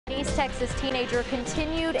Texas teenager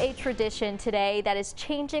continued a tradition today that is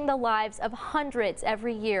changing the lives of hundreds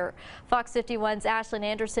every year. Fox 51's Ashlyn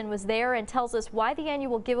Anderson was there and tells us why the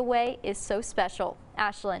annual giveaway is so special.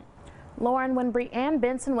 Ashlyn. Lauren, when Breanne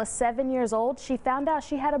Benson was 7 years old, she found out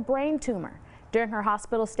she had a brain tumor. During her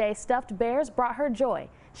hospital stay, stuffed bears brought her joy.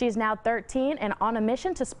 She's now 13 and on a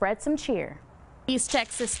mission to spread some cheer. East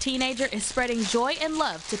Texas teenager is spreading joy and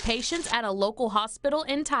love to patients at a local hospital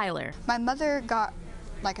in Tyler. My mother got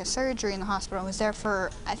like a surgery in the hospital and was there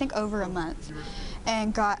for I think over a month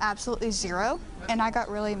and got absolutely zero, and I got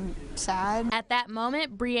really sad. At that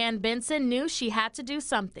moment, Breanne Benson knew she had to do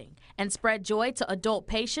something and spread joy to adult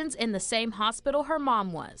patients in the same hospital her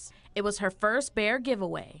mom was. It was her first bear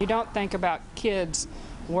giveaway. You don't think about kids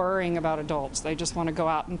worrying about adults. They just want to go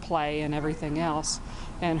out and play and everything else.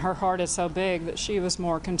 And her heart is so big that she was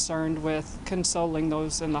more concerned with consoling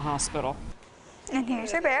those in the hospital. And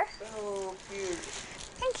here's your bear. So cute.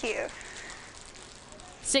 Thank you.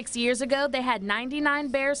 6 years ago, they had 99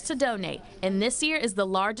 bears to donate, and this year is the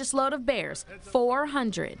largest load of bears,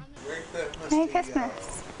 400. Merry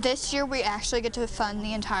Christmas. This year we actually get to fund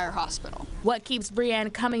the entire hospital. What keeps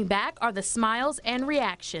Breanne coming back are the smiles and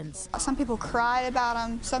reactions. Some people cried about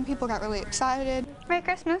them, some people got really excited. Merry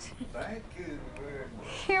Christmas. Thank you.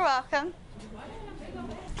 You're welcome.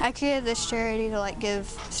 I created this charity to give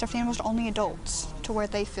stuffed animals to only adults, to where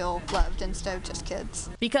they feel loved instead of just kids.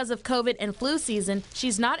 Because of COVID and flu season,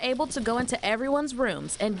 she's not able to go into everyone's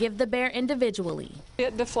rooms and give the bear individually.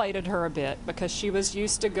 It deflated her a bit because she was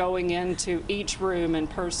used to going into each room and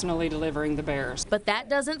personally delivering the bears. But that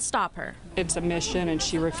doesn't stop her. It's a mission, and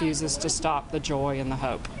she refuses to stop the joy and the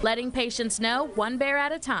hope. Letting patients know, one bear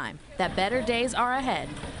at a time, that better days are ahead.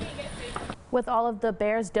 With all of the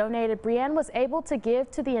bears donated, Breanne was able to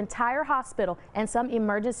give to the entire hospital and some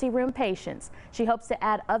emergency room patients. She hopes to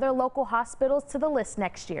add other local hospitals to the list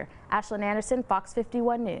next year. Ashlyn Anderson, Fox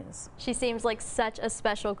 51 News. She seems like such a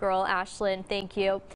special girl, Ashlyn. Thank you.